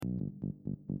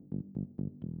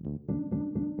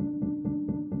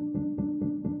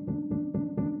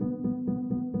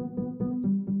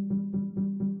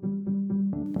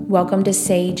Welcome to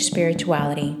Sage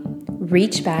Spirituality.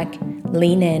 Reach back,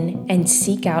 lean in, and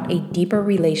seek out a deeper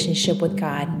relationship with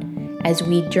God as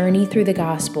we journey through the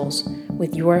Gospels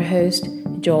with your host,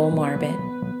 Joel Marbett.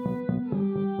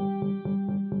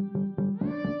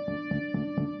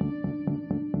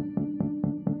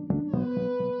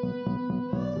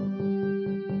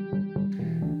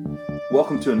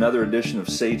 Welcome to another edition of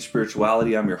Sage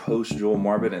Spirituality. I'm your host, Joel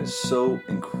Marbett, and it's so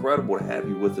incredible to have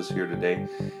you with us here today.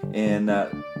 And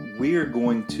we are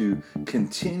going to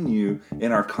continue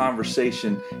in our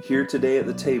conversation here today at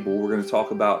the table. We're going to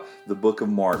talk about the book of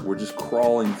Mark. We're just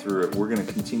crawling through it. We're going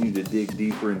to continue to dig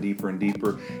deeper and deeper and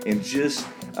deeper and just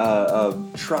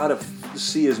try to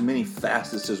see as many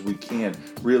facets as we can.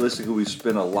 Realistically, we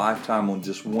spent a lifetime on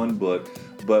just one book,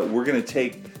 but we're going to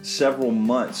take several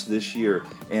months this year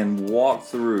and walk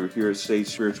through here at Sage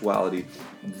Spirituality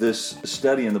this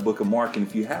study in the book of Mark. And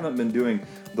if you haven't been doing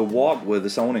the walk with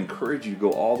us, I want to encourage you to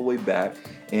go all the way back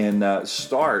and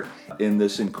start in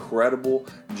this incredible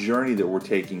journey that we're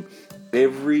taking.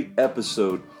 Every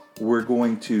episode, we're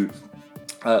going to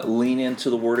lean into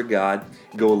the Word of God,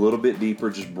 go a little bit deeper,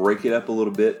 just break it up a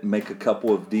little bit, make a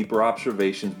couple of deeper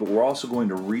observations, but we're also going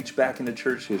to reach back into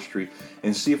church history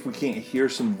and see if we can't hear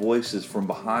some voices from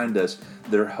behind us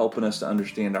that are helping us to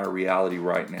understand our reality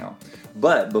right now.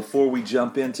 But before we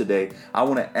jump in today, I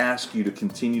want to ask you to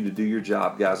continue to do your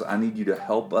job, guys. I need you to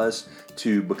help us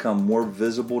to become more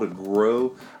visible, to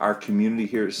grow our community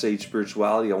here at Sage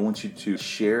Spirituality. I want you to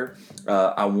share.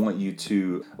 I want you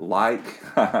to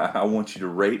like. I want you to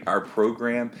rate our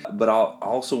program. But I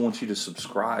also want you to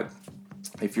subscribe.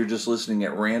 If you're just listening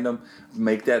at random,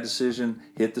 make that decision,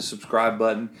 hit the subscribe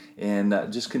button, and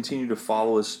just continue to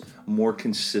follow us more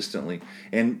consistently.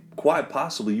 And quite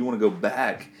possibly, you want to go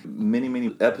back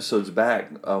many episodes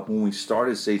back when we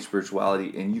started Sage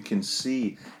Spirituality, and you can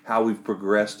see how we've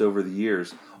progressed over the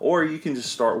years. Or you can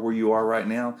just start where you are right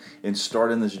now and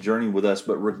start in this journey with us.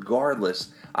 But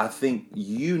regardless, I think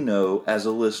you know as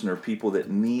a listener people that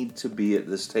need to be at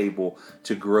this table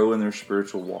to grow in their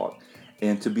spiritual walk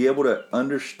and to be able to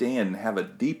understand and have a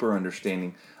deeper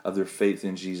understanding of their faith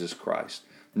in Jesus Christ.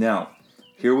 Now,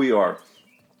 here we are.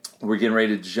 We're getting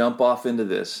ready to jump off into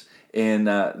this. And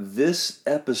this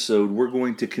episode, we're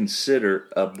going to consider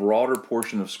a broader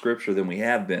portion of Scripture than we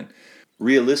have been.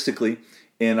 Realistically,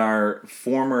 in our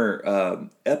former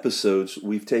episodes,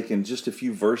 we've taken just a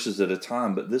few verses at a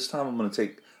time, but this time I'm going to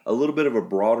take a little bit of a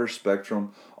broader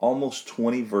spectrum, almost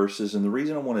 20 verses. And the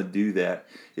reason I want to do that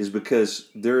is because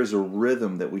there is a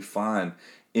rhythm that we find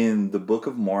in the book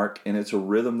of Mark, and it's a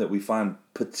rhythm that we find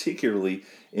particularly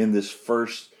in this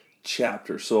first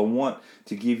chapter. So I want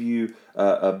to give you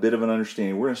a bit of an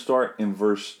understanding. We're going to start in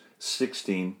verse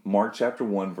 16, Mark chapter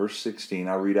 1, verse 16.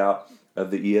 I read out of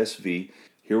the ESV.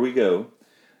 Here we go.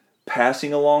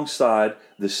 Passing alongside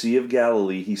the Sea of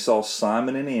Galilee, he saw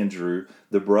Simon and Andrew,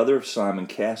 the brother of Simon,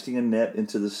 casting a net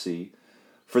into the sea,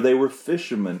 for they were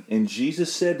fishermen. And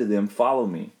Jesus said to them, "Follow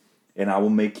me, and I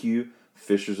will make you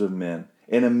fishers of men."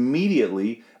 And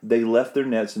immediately they left their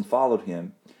nets and followed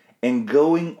him. And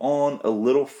going on a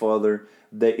little further,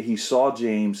 he saw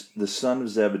James, the son of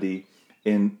Zebedee,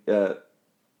 and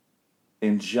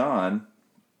John,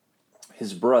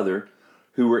 his brother,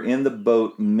 who were in the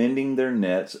boat mending their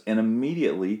nets, and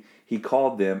immediately he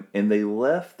called them, and they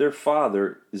left their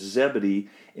father Zebedee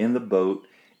in the boat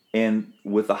and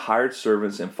with the hired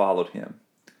servants and followed him.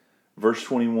 Verse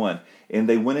 21, and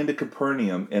they went into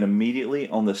Capernaum, and immediately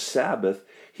on the Sabbath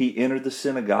he entered the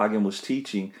synagogue and was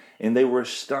teaching, and they were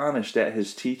astonished at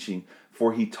his teaching,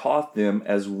 for he taught them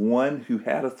as one who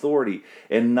had authority,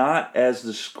 and not as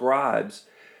the scribes.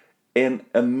 And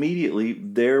immediately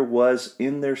there was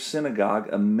in their synagogue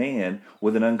a man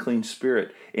with an unclean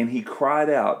spirit, and he cried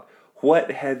out, "What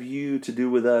have you to do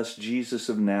with us, Jesus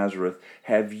of Nazareth?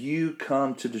 Have you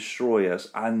come to destroy us?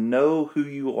 I know who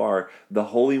you are, the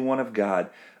Holy One of God."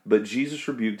 But Jesus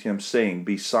rebuked him, saying,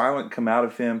 "Be silent, come out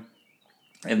of him."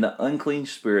 And the unclean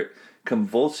spirit,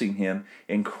 convulsing him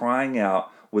and crying out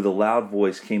with a loud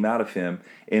voice, came out of him,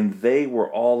 and they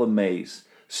were all amazed,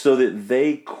 so that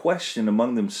they questioned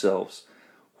among themselves,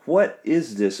 "What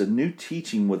is this? A new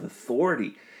teaching with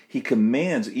authority. He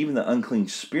commands even the unclean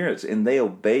spirits, and they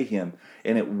obey him."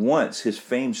 And at once his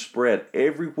fame spread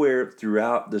everywhere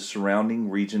throughout the surrounding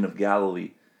region of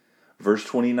Galilee. Verse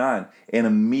 29, and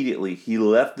immediately he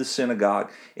left the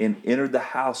synagogue and entered the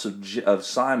house of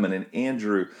Simon and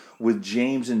Andrew with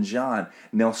James and John.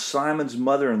 Now Simon's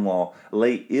mother-in-law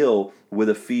lay ill with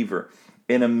a fever.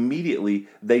 And immediately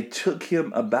they took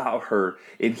him about her,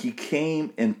 and he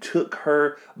came and took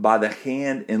her by the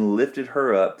hand and lifted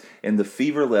her up, and the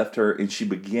fever left her, and she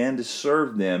began to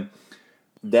serve them.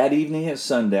 That evening at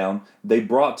sundown, they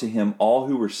brought to him all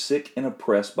who were sick and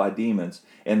oppressed by demons,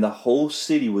 and the whole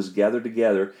city was gathered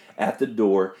together at the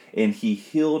door, and he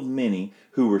healed many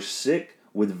who were sick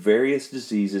with various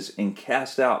diseases, and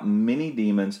cast out many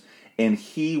demons, and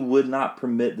he would not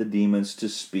permit the demons to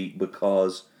speak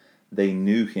because they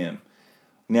knew him.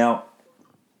 Now,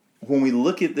 when we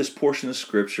look at this portion of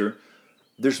Scripture,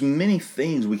 there's many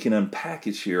things we can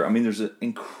unpackage here. I mean, there's an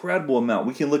incredible amount.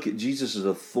 We can look at Jesus'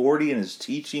 authority and his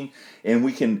teaching, and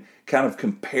we can kind of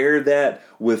compare that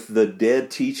with the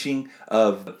dead teaching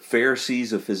of the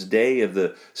Pharisees of his day, of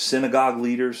the synagogue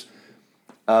leaders.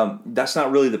 That's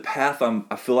not really the path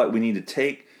I feel like we need to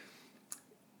take.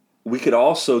 We could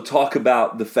also talk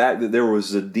about the fact that there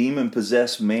was a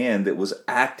demon-possessed man that was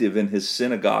active in his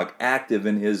synagogue, active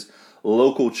in his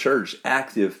local church,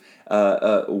 active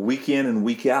week in and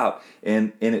week out,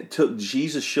 and it took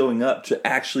Jesus showing up to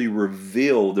actually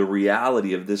reveal the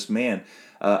reality of this man.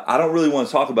 I don't really want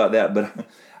to talk about that, but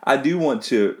I do want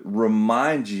to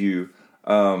remind you.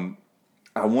 That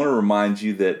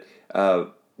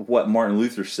what Martin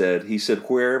Luther said. He said,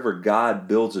 "Wherever God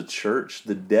builds a church,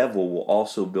 the devil will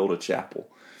also build a chapel."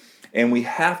 And we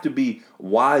have to be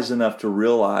wise enough to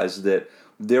realize that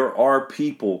there are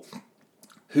people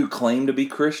who claim to be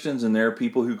Christians, and there are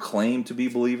people who claim to be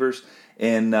believers,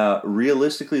 and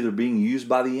realistically they're being used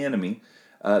by the enemy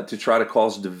to try to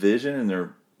cause division, and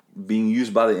they're being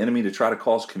used by the enemy to try to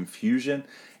cause confusion,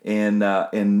 and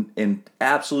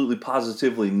absolutely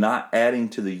positively not adding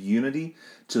to the unity,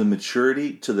 to the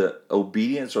maturity, to the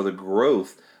obedience or the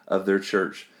growth of their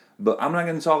church. But I'm not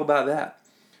going to talk about that.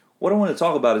 What I want to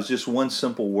talk about is just one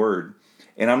simple word,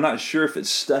 and I'm not sure if it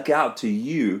stuck out to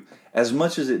you as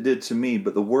much as it did to me,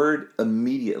 but the word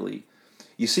immediately.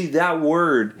 You see, that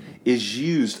word is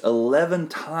used 11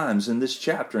 times in this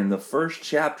chapter. In the first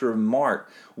chapter of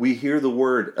Mark, we hear the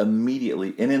word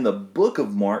immediately. And in the book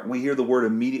of Mark, we hear the word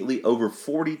immediately over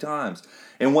 40 times.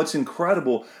 And what's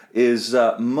incredible is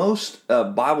most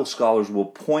Bible scholars will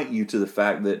point you to the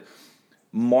fact that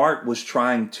Mark was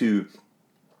trying to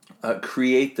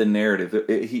create the narrative.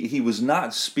 He was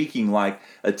not speaking like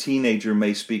a teenager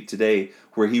may speak today,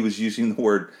 where he was using the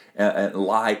word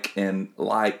like.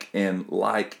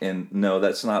 No,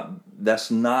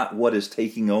 that's not what is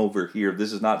taking over here.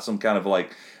 This is not some kind of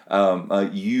like a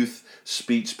youth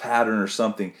speech pattern or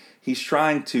something. He's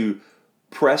trying to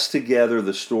press together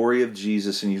the story of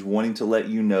Jesus, and he's wanting to let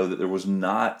you know that there was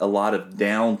not a lot of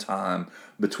downtime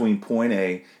between point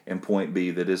A and point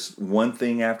B. That is one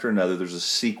thing after another. There's a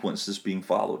sequence that's being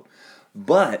followed.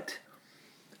 But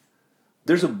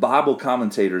there's a Bible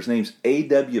commentator. His name's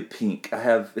A.W. Pink. I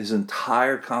have his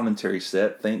entire commentary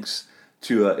set, thanks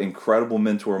to an incredible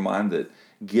mentor of mine that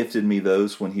gifted me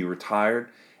those when he retired.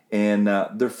 And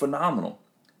they're phenomenal.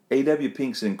 A.W.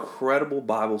 Pink's an incredible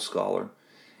Bible scholar.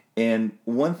 And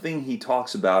one thing he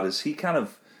talks about is he kind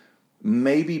of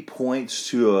maybe points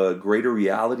to a greater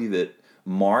reality that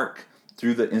Mark,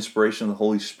 through the inspiration of the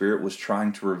Holy Spirit, was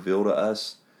trying to reveal to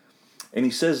us. And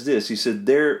he says this, he said,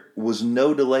 "There was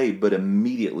no delay, but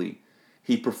immediately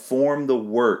he performed the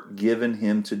work given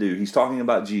him to do." He's talking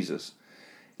about Jesus.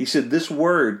 He said, "This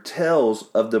word tells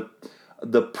of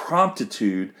the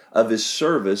promptitude of his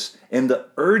service and the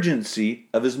urgency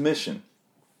of his mission.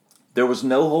 There was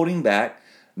no holding back,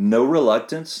 no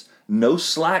reluctance, no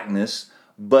slackness,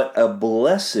 but a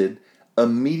blessed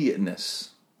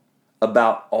immediateness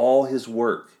about all his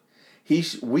work.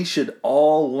 We should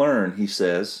all learn," he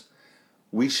says,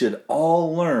 "we should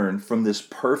all learn from this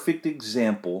perfect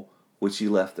example which he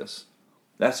left us."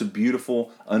 That's a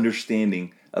beautiful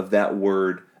understanding of that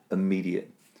word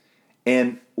immediate.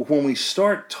 And when we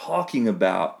start talking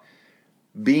about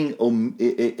being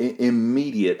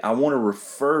immediate, I want to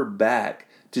refer back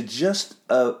to just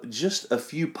a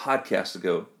few podcasts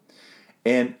ago.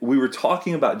 And we were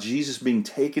talking about Jesus being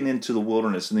taken into the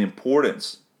wilderness and the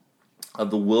importance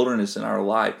of the wilderness in our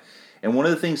life. And one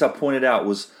of the things I pointed out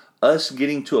was us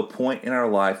getting to a point in our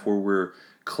life where we're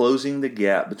closing the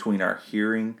gap between our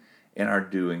hearing and our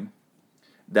doing.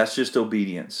 That's just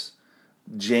obedience.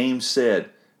 James said,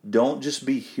 don't just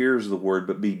be hearers of the word,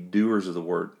 but be doers of the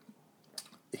word.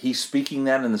 He's speaking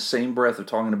that in the same breath of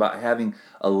talking about having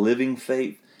a living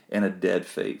faith and a dead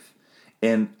faith.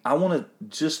 And I want to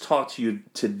just talk to you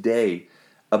today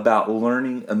about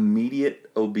learning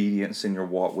immediate obedience in your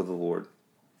walk with the Lord.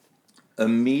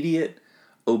 Immediate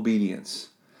obedience.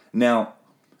 Now,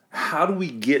 how do we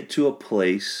get to a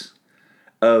place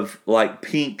of, like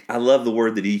Pink, I love the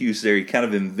word that he used there, he kind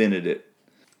of invented it.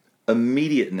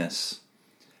 Immediateness.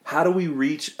 How do we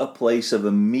reach a place of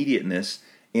immediateness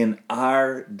in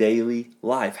our daily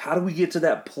life? How do we get to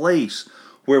that place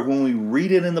where when we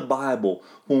read it in the Bible,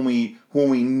 when we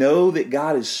know that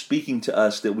God is speaking to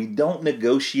us, that we don't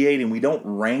negotiate and we don't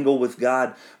wrangle with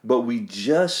God, but we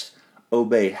just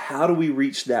obey. How do we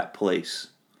reach that place?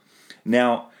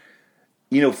 Now,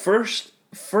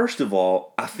 first of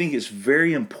all, I think it's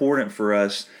very important for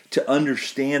us to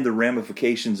understand the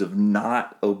ramifications of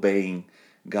not obeying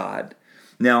God.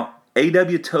 Now,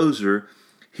 A.W. Tozer,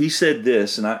 he said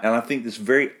this, and I think this is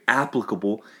very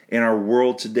applicable in our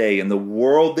world today, in the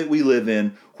world that we live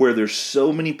in, where there's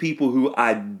so many people who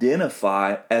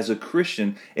identify as a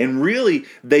Christian, and really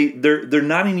they're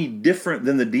not any different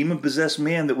than the demon-possessed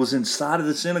man that was inside of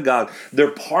the synagogue.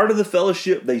 They're part of the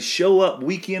fellowship. They show up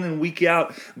week in and week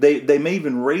out. They may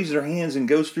even raise their hands and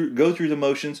go through the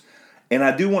motions. And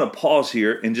I do want to pause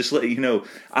here and just let you know,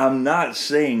 I'm not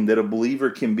saying that a believer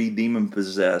can be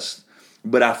demon-possessed,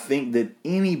 but I think that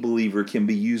any believer can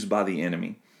be used by the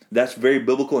enemy. That's very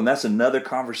biblical, and that's another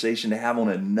conversation to have on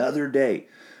another day,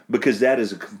 because that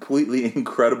is a completely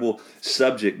incredible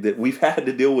subject that we've had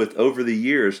to deal with over the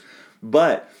years.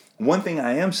 But one thing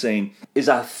I am saying is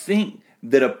I think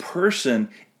that a person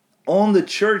on the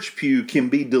church pew can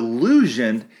be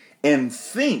delusioned and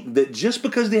think that just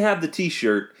because they have the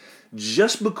t-shirt,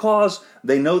 just because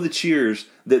they know the cheers,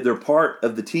 that they're part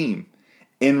of the team.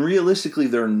 And realistically,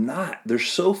 they're not. They're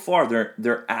so far.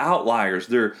 They're outliers.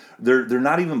 They're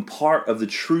not even part of the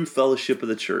true fellowship of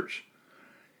the church.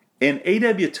 And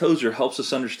A.W. Tozer helps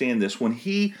us understand this when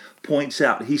he points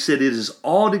out, he said, it is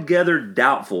altogether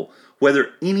doubtful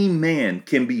whether any man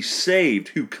can be saved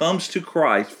who comes to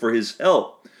Christ for his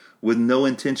help with no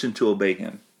intention to obey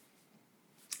him.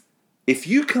 If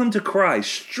you come to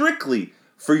Christ strictly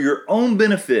for your own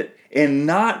benefit and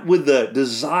not with the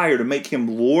desire to make him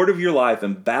Lord of your life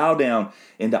and bow down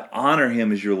and to honor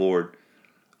him as your Lord,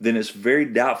 then it's very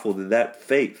doubtful that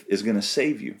faith is going to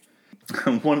save you.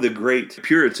 One of the great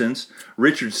Puritans,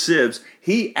 Richard Sibbes,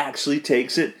 he actually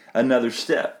takes it another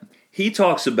step. He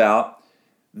talks about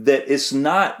that it's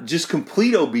not just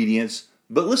complete obedience,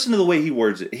 but listen to the way he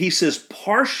words it. He says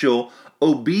partial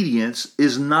obedience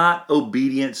is not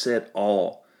obedience at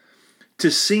all. To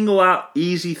single out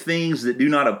easy things that do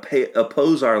not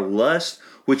oppose our lust,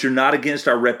 which are not against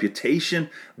our reputation,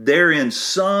 therein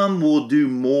some will do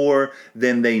more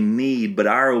than they need, but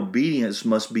our obedience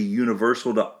must be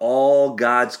universal to all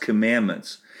God's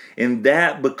commandments, and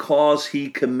that because he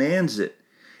commands it.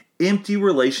 Empty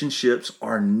relationships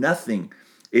are nothing.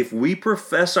 If we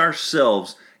profess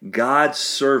ourselves God's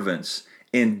servants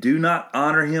and do not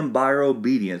honor him by our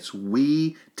obedience,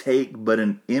 we take but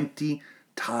an empty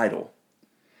title.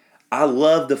 I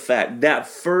love the fact that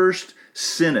first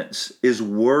sentence is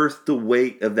worth the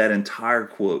weight of that entire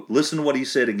quote. Listen to what he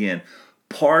said again.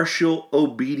 Partial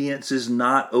obedience is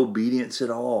not obedience at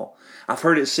all. I've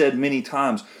heard it said many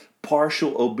times,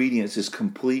 partial obedience is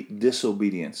complete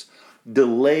disobedience.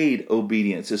 Delayed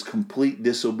obedience is complete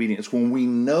disobedience. When we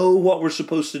know what we're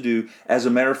supposed to do, as a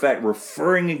matter of fact,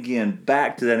 referring again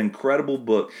back to that incredible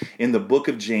book in the book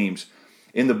of James.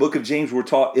 In the book of James, we're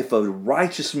taught if a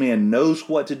righteous man knows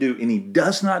what to do and he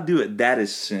does not do it, that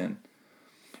is sin.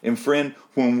 And friend,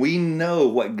 when we know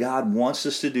what God wants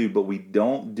us to do, but we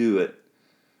don't do it,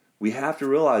 we have to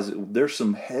realize that there's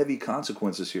some heavy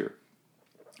consequences here.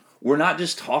 We're not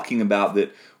just talking about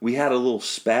that we had a little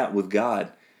spat with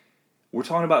God. We're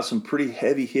talking about some pretty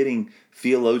heavy-hitting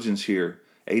theologians here.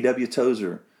 A.W.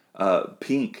 Tozer,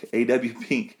 Pink, A.W.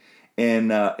 Pink. And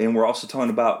we're also talking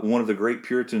about one of the great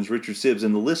Puritans, Richard Sibbes,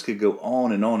 and the list could go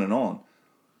on and on and on.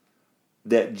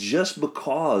 That just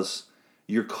because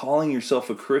you're calling yourself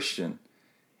a Christian,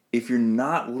 if you're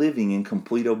not living in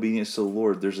complete obedience to the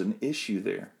Lord, there's an issue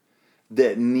there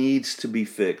that needs to be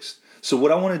fixed. So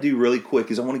what I want to do really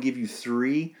quick is I want to give you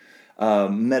three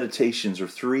meditations or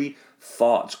three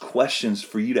thoughts, questions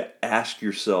for you to ask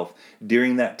yourself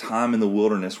during that time in the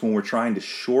wilderness when we're trying to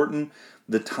shorten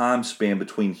the time span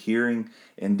between hearing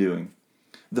and doing.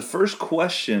 The first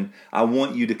question I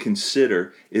want you to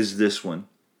consider is this one.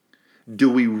 Do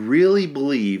we really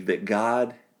believe that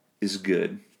God is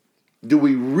good? Do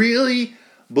we really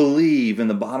believe in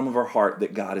the bottom of our heart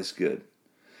that God is good?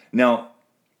 Now,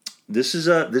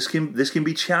 this can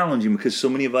be challenging because so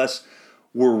many of us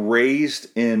were raised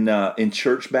in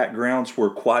church backgrounds where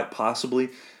quite possibly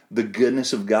the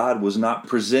goodness of God was not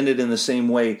presented in the same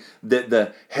way that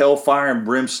the hellfire and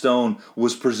brimstone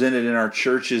was presented in our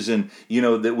churches, and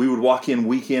that we would walk in and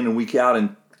week out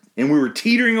and we were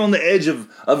teetering on the edge of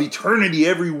eternity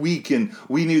every week, and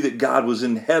we knew that God was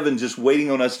in heaven just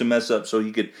waiting on us to mess up so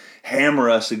he could hammer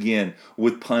us again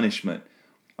with punishment.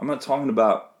 I'm not talking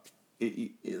about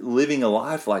living a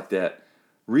life like that.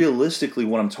 Realistically,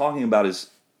 what I'm talking about is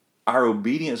our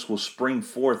obedience will spring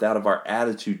forth out of our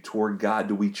attitude toward God.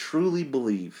 Do we truly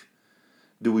believe?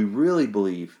 Do we really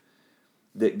believe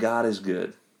that God is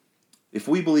good? If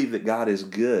we believe that God is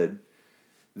good,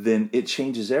 then it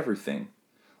changes everything.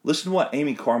 Listen to what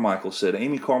Amy Carmichael said.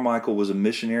 Amy Carmichael was a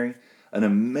missionary, an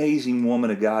amazing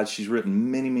woman of God. She's written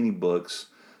many, many books,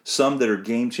 some that are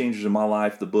game changers in my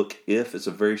life. The book If, it's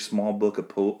a very small book, a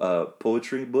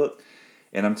poetry book,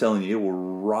 and I'm telling you, it will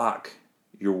rock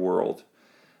your world.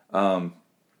 But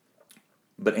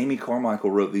Amy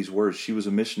Carmichael wrote these words. She was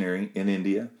a missionary in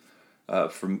India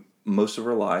for most of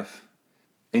her life,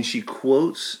 and she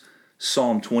quotes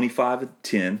Psalm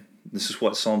 25:10. This is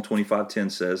what Psalm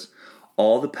 25:10 says.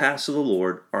 All the paths of the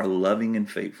Lord are loving and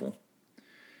faithful.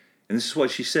 And this is what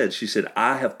she said. She said,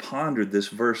 I have pondered this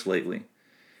verse lately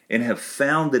and have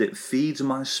found that it feeds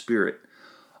my spirit.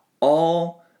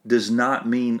 All does not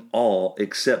mean all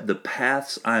except the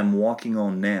paths I am walking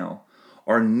on now,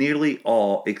 or nearly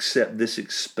all except this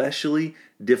especially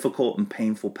difficult and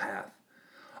painful path.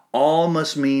 All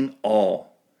must mean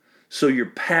all. So your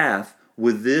path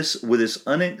with this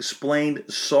unexplained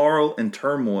sorrow and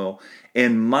turmoil,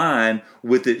 and mine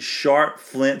with its sharp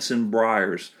flints and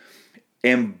briars,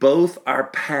 and both our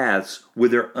paths with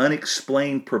their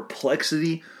unexplained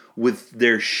perplexity, with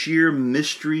their sheer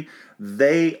mystery,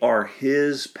 they are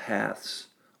his paths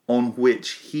on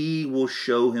which he will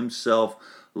show himself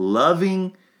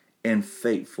loving and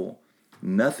faithful.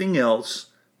 Nothing else,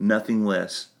 nothing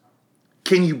less.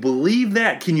 Can you believe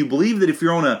that? Can you believe that if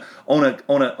you're on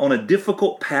a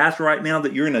difficult path right now,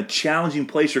 that you're in a challenging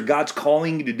place, or God's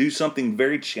calling you to do something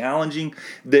very challenging,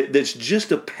 that's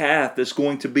just a path that's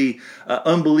going to be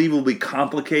unbelievably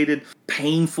complicated,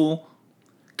 painful?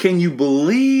 Can you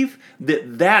believe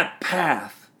that that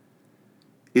path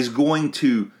is going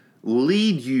to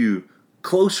lead you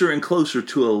closer and closer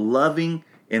to a loving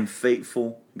and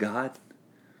faithful God?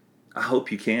 I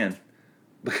hope you can,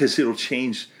 because it'll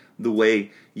change the way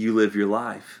you live your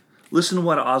life. Listen to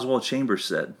what Oswald Chambers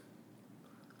said.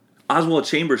 Oswald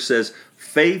Chambers says,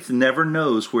 faith never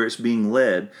knows where it's being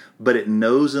led, but it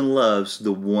knows and loves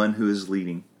the one who is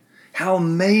leading. How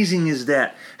amazing is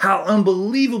that? How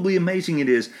unbelievably amazing it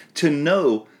is to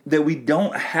know that we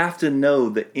don't have to know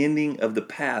the ending of the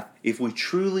path. If we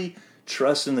truly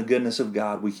trust in the goodness of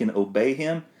God, we can obey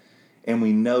him, and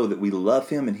we know that we love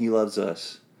him and he loves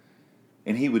us.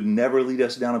 And he would never lead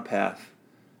us down a path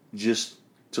just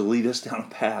to lead us down a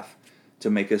path to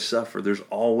make us suffer. There's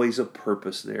always a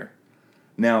purpose there.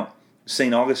 Now,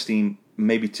 St. Augustine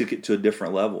maybe took it to a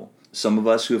different level. Some of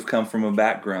us who have come from a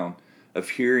background of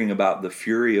hearing about the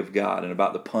fury of God and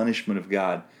about the punishment of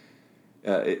God,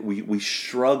 we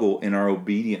struggle in our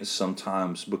obedience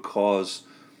sometimes because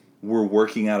we're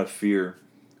working out of fear.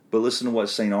 But listen to what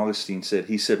St. Augustine said.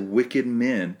 He said, wicked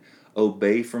men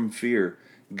obey from fear.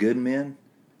 Good men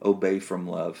obey from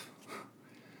love.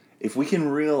 If we can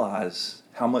realize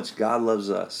how much God loves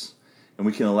us, and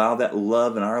we can allow that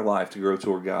love in our life to grow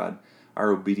toward God, our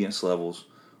obedience levels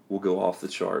will go off the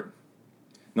chart.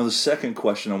 Now, the second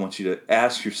question I want you to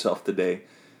ask yourself today,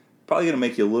 probably going to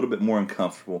make you a little bit more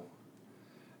uncomfortable.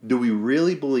 Do we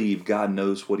really believe God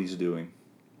knows what he's doing?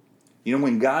 You know,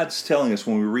 when God's telling us,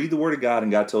 when we read the Word of God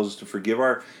and God tells us to forgive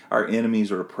our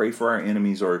enemies, or to pray for our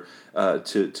enemies, or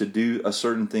to do a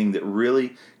certain thing that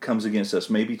really comes against us,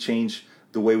 maybe change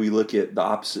the way we look at the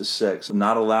opposite sex,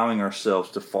 not allowing ourselves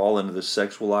to fall into the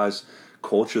sexualized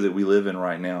culture that we live in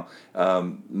right now.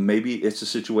 Maybe it's a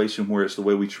situation where it's the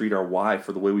way we treat our wife,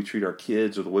 or the way we treat our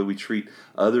kids, or the way we treat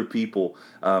other people,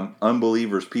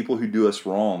 unbelievers, people who do us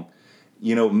wrong.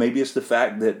 You know, maybe it's the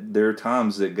fact that there are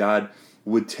times that God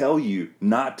would tell you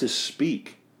not to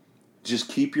speak. Just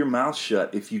keep your mouth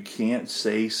shut if you can't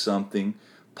say something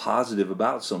positive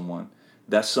about someone.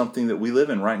 That's something that we live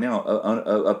in right now.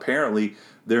 Apparently,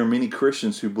 there are many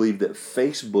Christians who believe that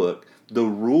Facebook, the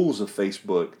rules of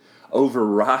Facebook,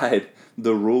 override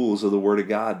the rules of the Word of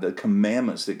God, the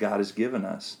commandments that God has given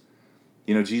us.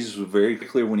 You know, Jesus was very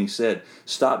clear when he said,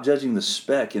 stop judging the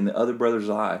speck in the other brother's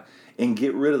eye and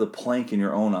get rid of the plank in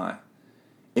your own eye.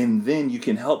 And then you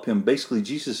can help him. Basically,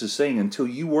 Jesus is saying, until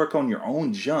you work on your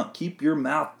own junk, keep your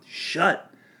mouth shut.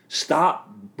 Stop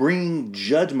bringing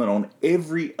judgment on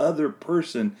every other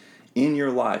person in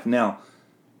your life. Now,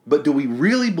 but do we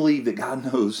really believe that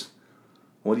God knows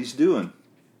what he's doing?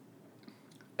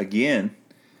 Again,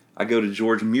 I go to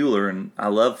George Mueller, and I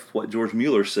love what George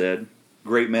Mueller said.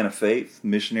 Great man of faith,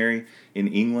 missionary in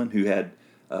England who had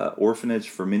orphanage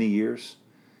for many years,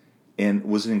 and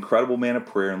was an incredible man of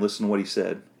prayer. And listen to what he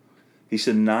said. He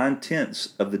said,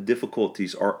 9/10 of the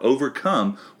difficulties are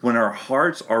overcome when our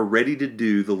hearts are ready to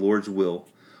do the Lord's will,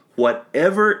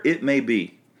 whatever it may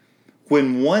be.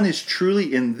 When one is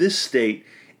truly in this state,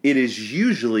 it is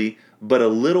usually but a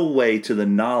little way to the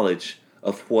knowledge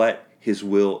of what his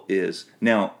will is.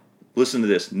 Now, listen to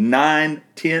this.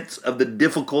 9/10 of the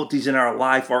difficulties in our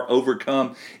life are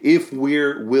overcome if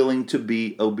we're willing to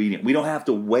be obedient. We don't have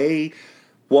to weigh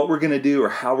what we're going to do or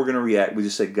how we're going to react. We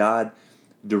just say, God,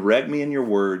 direct me in your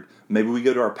word. Maybe we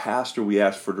go to our pastor, we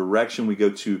ask for direction. We go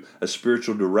to a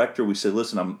spiritual director. We say,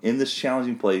 listen, I'm in this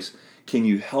challenging place. Can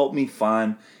you help me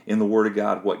find in the Word of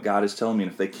God what God is telling me?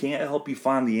 And if they can't help you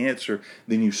find the answer,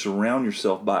 then you surround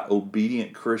yourself by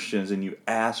obedient Christians and you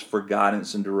ask for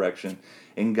guidance and direction.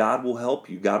 And God will help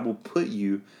you. God will put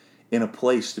you in a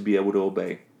place to be able to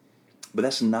obey. But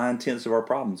that's 9/10 of our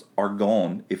problems are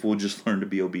gone if we'll just learn to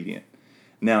be obedient.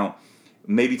 Now,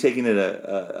 maybe taking it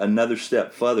another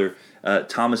step further,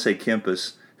 Thomas A.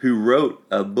 Kempis, who wrote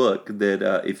a book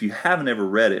that if you haven't ever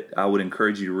read it, I would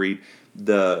encourage you to read,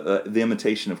 The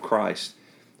Imitation of Christ.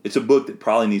 It's a book that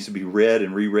probably needs to be read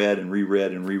and reread and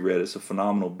reread and reread. It's a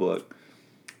phenomenal book.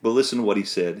 But listen to what he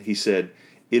said. He said,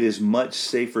 it is much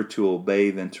safer to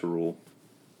obey than to rule.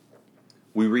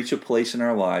 We reach a place in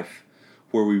our life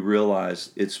where we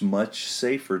realize it's much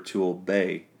safer to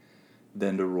obey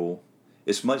than to rule.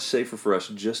 It's much safer for us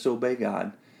just to obey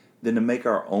God than to make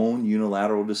our own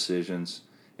unilateral decisions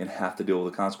and have to deal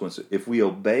with the consequences. If we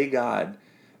obey God,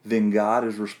 then God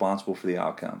is responsible for the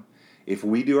outcome. If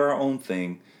we do our own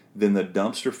thing, then the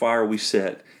dumpster fire we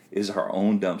set is our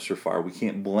own dumpster fire. We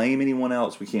can't blame anyone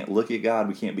else. We can't look at God.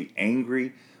 We can't be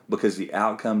angry because the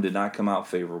outcome did not come out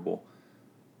favorable.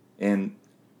 And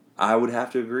I would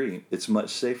have to agree, it's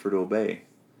much safer to obey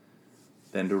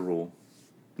than to rule.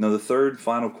 Now, the third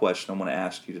final question I want to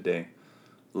ask you today,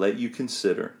 let you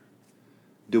consider,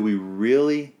 do we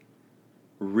really,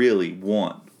 really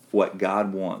want what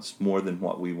God wants more than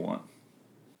what we want?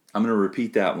 I'm going to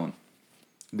repeat that one.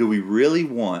 Do we really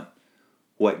want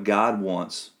what God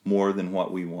wants more than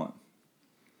what we want?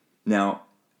 Now,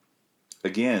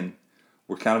 again,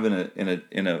 we're kind of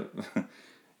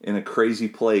in a crazy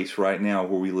place right now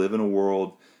where we live in a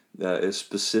world,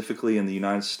 specifically in the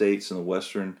United States and the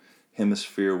Western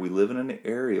Hemisphere. We live in an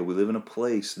area, we live in a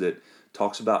place that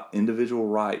talks about individual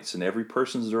rights and every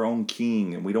person's their own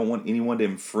king, and we don't want anyone to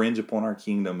infringe upon our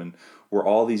kingdom, and we're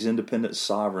all these independent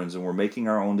sovereigns and we're making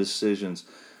our own decisions.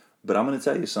 But I'm going to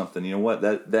tell you something. You know what?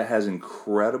 That has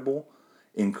incredible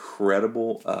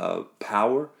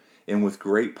power, and with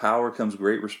great power comes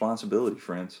great responsibility,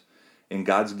 friends. And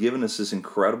God's given us this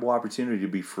incredible opportunity to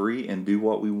be free and do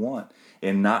what we want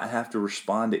and not have to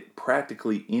respond to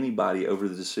practically anybody over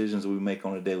the decisions that we make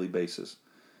on a daily basis.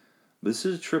 This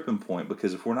is a tripping point,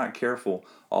 because if we're not careful,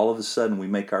 all of a sudden we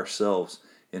make ourselves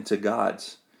into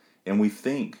gods. And we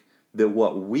think that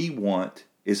what we want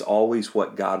is always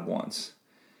what God wants.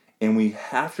 And we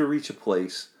have to reach a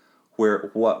place where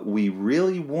what we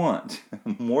really want,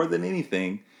 more than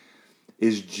anything,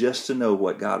 is just to know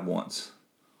what God wants.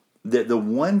 That the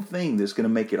one thing that's going to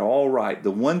make it all right,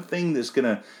 the one thing that's going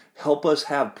to help us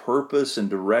have purpose and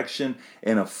direction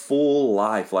and a full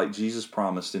life like Jesus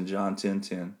promised in John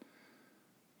 10:10,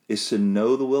 is to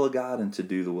know the will of God and to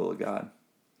do the will of God.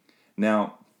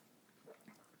 Now,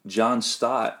 John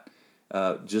Stott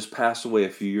just passed away a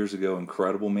few years ago,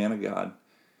 incredible man of God.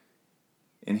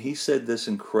 And he said this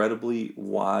incredibly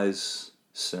wise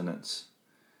sentence.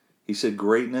 He said,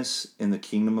 greatness in the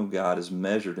kingdom of God is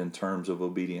measured in terms of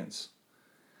obedience.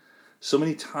 So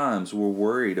many times we're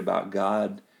worried about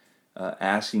God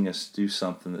asking us to do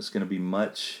something that's going to be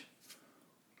much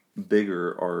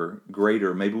bigger or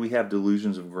greater. Maybe we have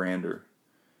delusions of grandeur.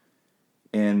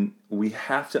 And we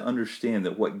have to understand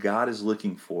that what God is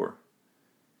looking for,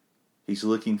 He's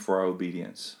looking for our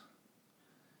obedience.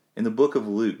 In the book of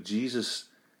Luke, Jesus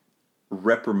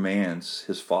reprimands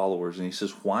His followers and He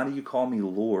says, why do you call me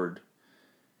Lord,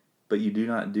 but you do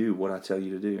not do what I tell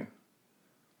you to do?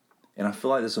 And I feel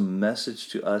like that's a message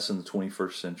to us in the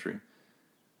 21st century.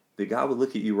 That God would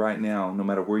look at you right now, no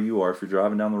matter where you are, if you're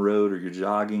driving down the road or you're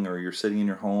jogging or you're sitting in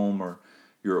your home or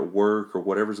you're at work or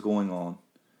whatever's going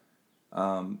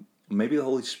on. Maybe the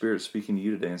Holy Spirit's speaking to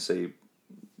you today and say,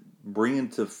 bring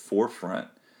into forefront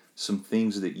some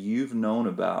things that you've known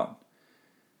about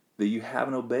that you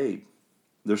haven't obeyed.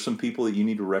 There's some people that you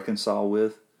need to reconcile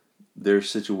with. There's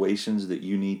situations that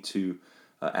you need to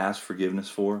ask forgiveness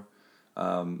for.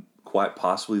 Quite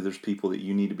possibly there's people that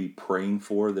you need to be praying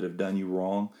for that have done you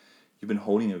wrong. You've been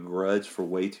holding a grudge for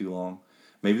way too long.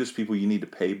 Maybe there's people you need to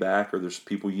pay back, or there's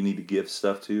people you need to give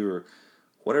stuff to, or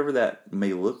whatever that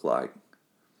may look like.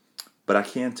 But I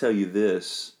can tell you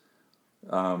this,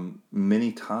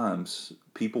 many times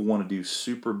people want to do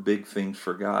super big things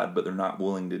for God, but they're not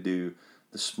willing to do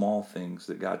the small things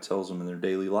that God tells them in their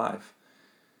daily life.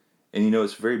 And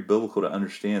it's very biblical to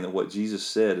understand that what Jesus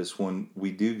said is when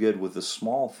we do good with the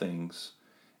small things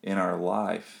in our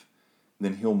life,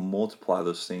 then He'll multiply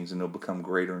those things and they'll become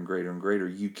greater and greater and greater.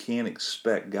 You can't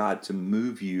expect God to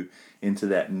move you into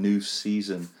that new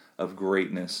season of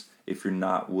greatness if you're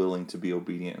not willing to be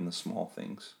obedient in the small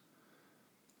things.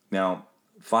 Now,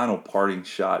 final parting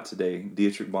shot today,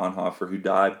 Dietrich Bonhoeffer, who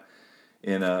died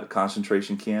in a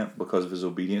concentration camp because of his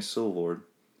obedience to the Lord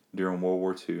during World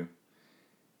War II.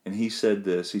 And he said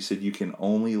this, he said, you can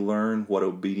only learn what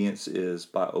obedience is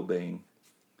by obeying.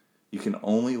 You can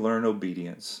only learn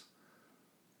obedience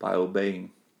by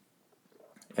obeying.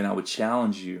 And I would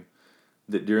challenge you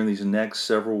that during these next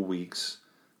several weeks,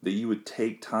 that you would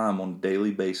take time on a daily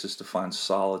basis to find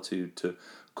solitude, to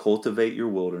cultivate your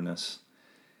wilderness,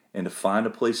 and to find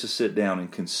a place to sit down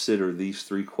and consider these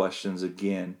 3 questions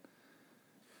again.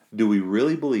 Do we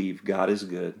really believe God is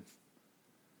good?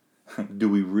 Do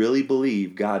we really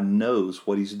believe God knows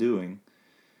what He's doing?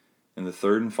 And the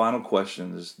third and final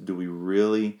question is, do we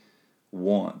really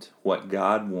want what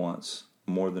God wants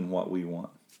more than what we want?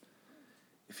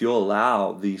 If you'll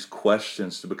allow these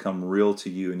questions to become real to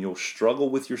you and you'll struggle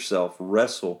with yourself,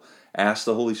 wrestle, ask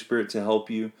the Holy Spirit to help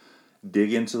you,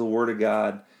 dig into the Word of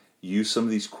God, use some of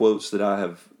these quotes that I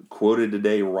have quoted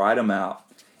today, write them out.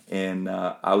 And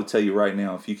I would tell you right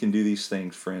now, if you can do these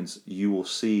things, friends, you will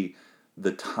see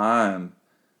the time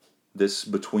this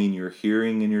between your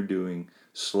hearing and your doing,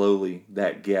 slowly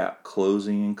that gap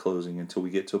closing and closing until we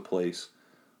get to a place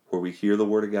where we hear the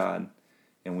Word of God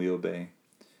and we obey.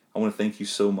 I want to thank you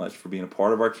so much for being a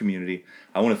part of our community.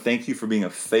 I want to thank you for being a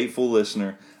faithful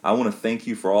listener. I want to thank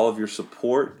you for all of your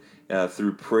support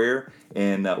through prayer.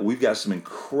 And we've got some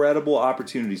incredible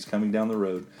opportunities coming down the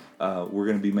road. We're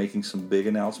going to be making some big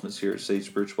announcements here at Sage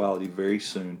Spirituality very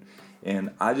soon.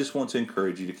 And I just want to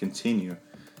encourage you to continue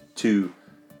to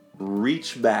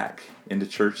reach back into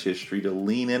church history, to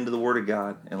lean into the Word of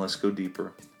God, and let's go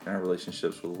deeper in our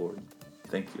relationships with the Lord.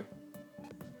 Thank you.